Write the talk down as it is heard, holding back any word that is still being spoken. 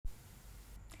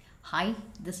Hi,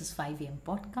 this is 5am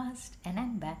podcast and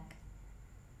I'm back.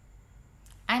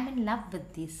 I'm in love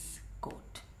with this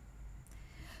quote.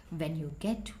 When you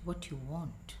get what you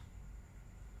want,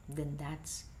 then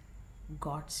that's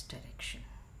God's direction.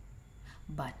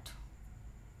 But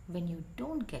when you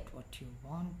don't get what you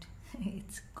want,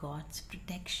 it's God's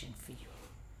protection for you.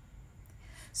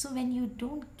 So when you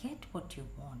don't get what you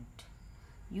want,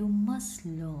 you must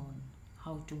learn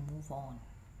how to move on.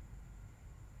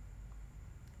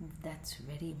 That's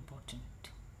very important.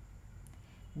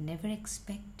 Never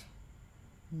expect,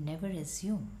 never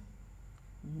assume,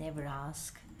 never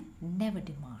ask, never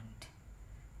demand.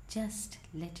 Just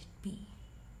let it be.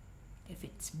 If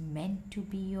it's meant to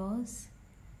be yours,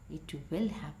 it will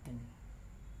happen.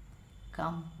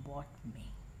 Come what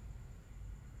may.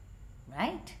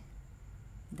 Right?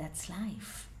 That's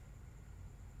life.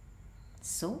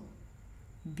 So,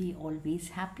 be always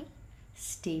happy,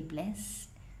 stay blessed,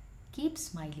 keep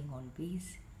smiling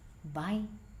always. Bye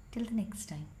till the next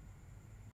time.